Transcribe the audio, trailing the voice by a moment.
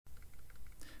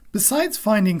Besides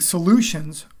finding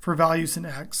solutions for values in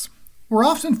x, we're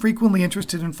often frequently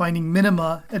interested in finding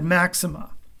minima and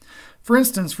maxima. For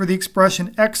instance, for the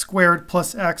expression x squared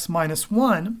plus x minus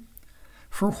 1,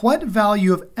 for what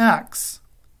value of x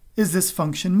is this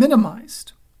function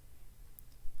minimized?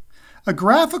 A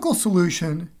graphical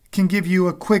solution can give you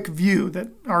a quick view that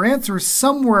our answer is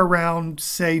somewhere around,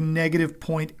 say, negative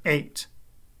 0.8.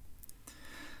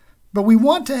 But we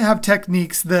want to have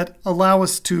techniques that allow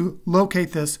us to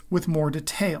locate this with more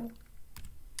detail.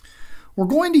 We're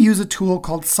going to use a tool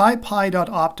called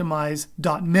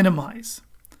scipy.optimize.minimize.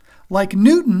 Like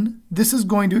Newton, this is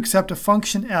going to accept a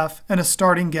function f and a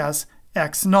starting guess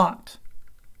x naught.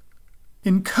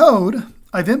 In code,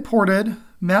 I've imported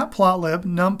matplotlib,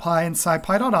 numpy, and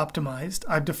scipy.optimized.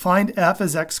 I've defined f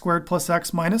as x squared plus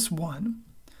x minus 1.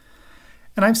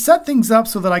 And I've set things up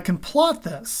so that I can plot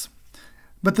this.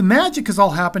 But the magic is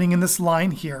all happening in this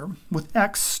line here with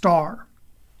x star.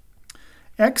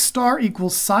 X star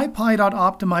equals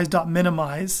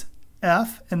scipy.optimize.minimize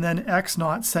f and then x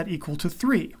naught set equal to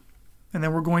 3. And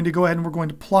then we're going to go ahead and we're going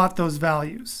to plot those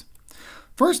values.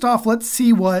 First off, let's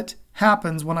see what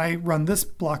happens when I run this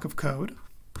block of code.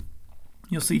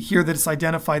 You'll see here that it's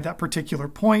identified that particular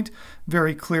point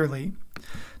very clearly.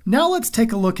 Now let's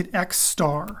take a look at x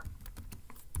star.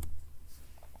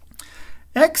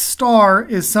 X star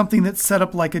is something that's set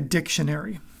up like a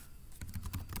dictionary.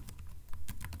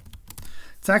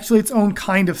 It's actually its own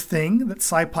kind of thing that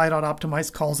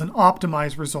scipy.optimize calls an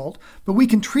optimized result, but we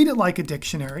can treat it like a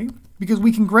dictionary because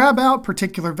we can grab out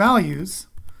particular values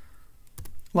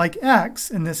like x,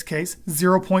 in this case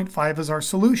 0.5 is our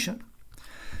solution.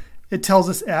 It tells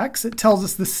us x, it tells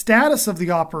us the status of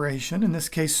the operation, in this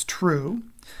case true.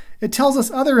 It tells us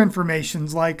other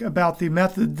informations like about the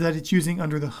method that it's using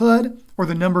under the hood or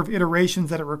the number of iterations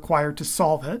that it required to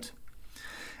solve it.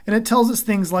 And it tells us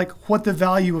things like what the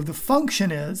value of the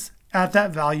function is at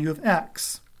that value of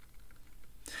x.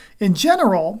 In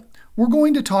general, we're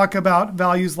going to talk about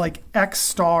values like x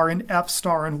star and f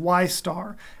star and y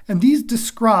star, and these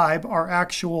describe our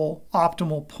actual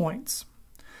optimal points.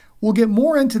 We'll get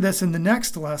more into this in the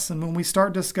next lesson when we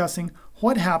start discussing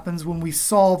what happens when we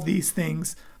solve these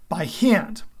things by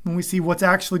hand, when we see what's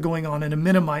actually going on in a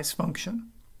minimize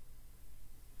function.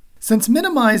 Since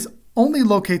minimize only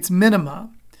locates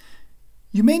minima,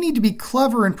 you may need to be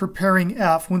clever in preparing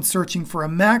f when searching for a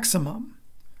maximum.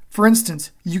 For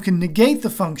instance, you can negate the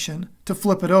function to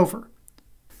flip it over.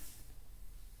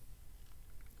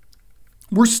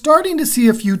 We're starting to see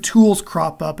a few tools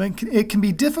crop up, and it can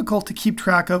be difficult to keep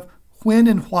track of when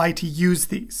and why to use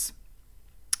these.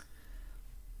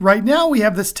 Right now we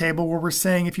have this table where we're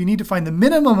saying if you need to find the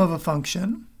minimum of a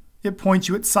function, it points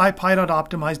you at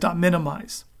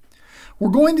scipy.optimize.minimize. We're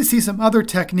going to see some other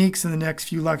techniques in the next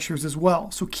few lectures as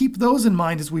well, so keep those in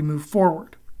mind as we move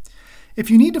forward. If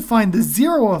you need to find the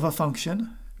zero of a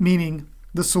function, meaning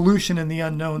the solution in the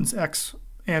unknowns x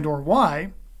and or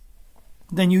y,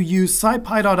 then you use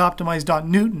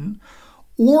scipy.optimize.newton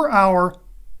or our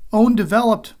own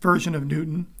developed version of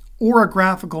Newton or a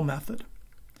graphical method.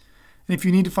 And if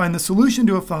you need to find the solution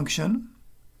to a function,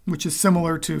 which is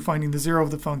similar to finding the zero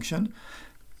of the function,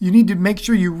 you need to make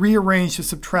sure you rearrange to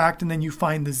subtract and then you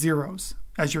find the zeros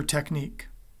as your technique.